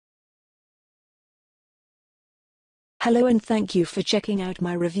Hello and thank you for checking out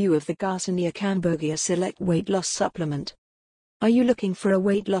my review of the Garcinia Cambogia Select Weight Loss Supplement. Are you looking for a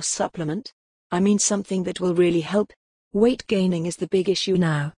weight loss supplement? I mean something that will really help? Weight gaining is the big issue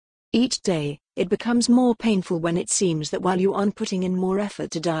now. Each day, it becomes more painful when it seems that while you are putting in more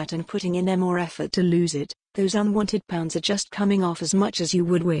effort to diet and putting in more effort to lose it, those unwanted pounds are just coming off as much as you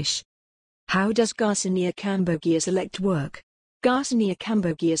would wish. How does Garcinia Cambogia Select work? Garcinia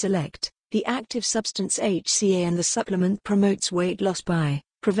Cambogia Select, the active substance HCA in the supplement promotes weight loss by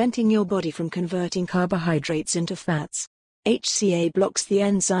preventing your body from converting carbohydrates into fats. HCA blocks the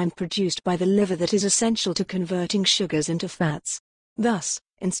enzyme produced by the liver that is essential to converting sugars into fats. Thus,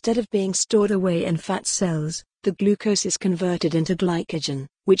 instead of being stored away in fat cells, the glucose is converted into glycogen,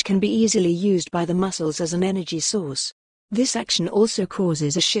 which can be easily used by the muscles as an energy source. This action also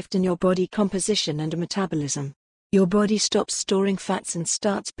causes a shift in your body composition and metabolism. Your body stops storing fats and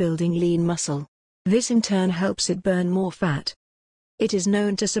starts building lean muscle. This in turn helps it burn more fat. It is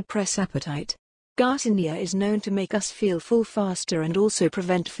known to suppress appetite. Garcinia is known to make us feel full faster and also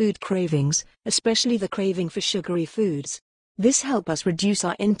prevent food cravings, especially the craving for sugary foods. This helps us reduce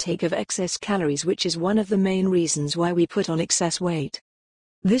our intake of excess calories, which is one of the main reasons why we put on excess weight.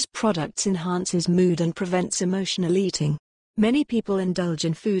 This product enhances mood and prevents emotional eating. Many people indulge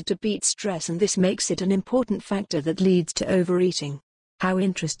in food to beat stress, and this makes it an important factor that leads to overeating. How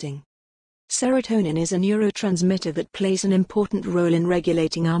interesting. Serotonin is a neurotransmitter that plays an important role in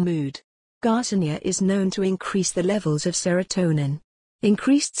regulating our mood. Garcinia is known to increase the levels of serotonin.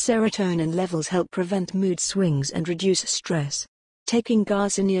 Increased serotonin levels help prevent mood swings and reduce stress. Taking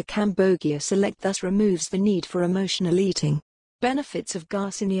Garcinia Cambogia Select thus removes the need for emotional eating. Benefits of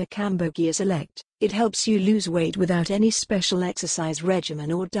Garcinia Cambogia Select: it helps you lose weight without any special exercise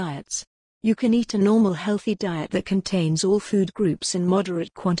regimen or diets. You can eat a normal healthy diet that contains all food groups in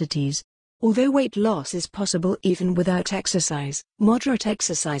moderate quantities. Although weight loss is possible even without exercise, moderate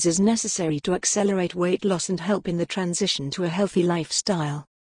exercise is necessary to accelerate weight loss and help in the transition to a healthy lifestyle.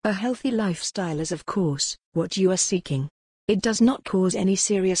 A healthy lifestyle is of course what you are seeking. It does not cause any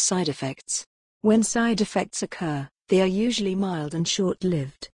serious side effects. When side effects occur, they are usually mild and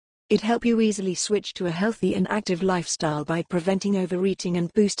short-lived. It helps you easily switch to a healthy and active lifestyle by preventing overeating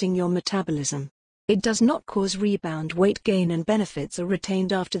and boosting your metabolism. It does not cause rebound weight gain, and benefits are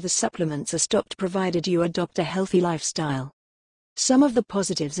retained after the supplements are stopped provided you adopt a healthy lifestyle. Some of the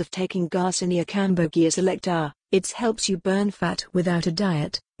positives of taking Garcinia Cambogia Select are: it helps you burn fat without a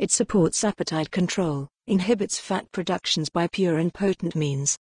diet, it supports appetite control, inhibits fat productions by pure and potent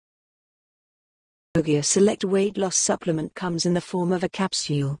means. Cambogia Select weight loss supplement comes in the form of a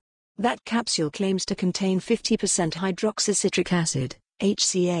capsule. That capsule claims to contain 50% hydroxycitric acid,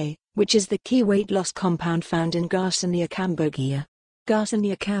 HCA, which is the key weight loss compound found in Garcinia Cambogia.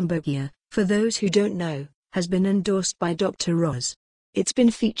 Garcinia Cambogia, for those who don't know, has been endorsed by Dr. Oz. It's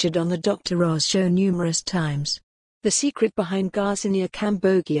been featured on the Dr. Oz show numerous times. The secret behind Garcinia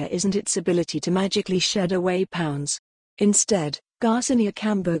Cambogia isn't its ability to magically shed away pounds. Instead, Garcinia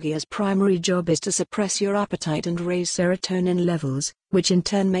Cambogia's primary job is to suppress your appetite and raise serotonin levels, which in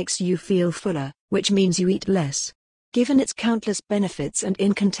turn makes you feel fuller, which means you eat less. Given its countless benefits and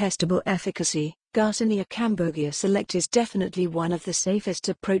incontestable efficacy, Garcinia Cambogia Select is definitely one of the safest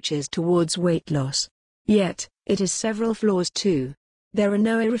approaches towards weight loss. Yet, it has several flaws too. There are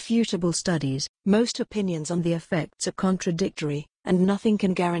no irrefutable studies, most opinions on the effects are contradictory, and nothing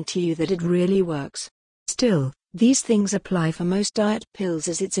can guarantee you that it really works. Still, these things apply for most diet pills,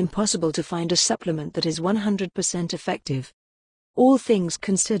 as it's impossible to find a supplement that is 100% effective. All things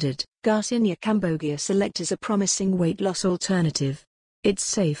considered, Garcinia Cambogia Select is a promising weight loss alternative. It's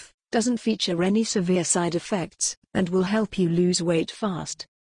safe, doesn't feature any severe side effects, and will help you lose weight fast.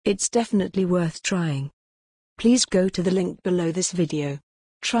 It's definitely worth trying. Please go to the link below this video.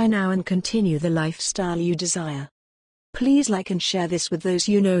 Try now and continue the lifestyle you desire. Please like and share this with those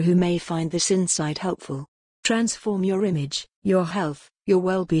you know who may find this insight helpful. Transform your image, your health, your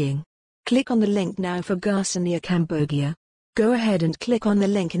well-being. Click on the link now for Garcinia Cambogia. Go ahead and click on the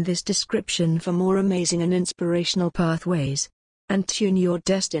link in this description for more amazing and inspirational pathways. And tune your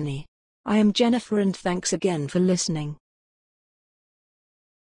destiny. I am Jennifer, and thanks again for listening.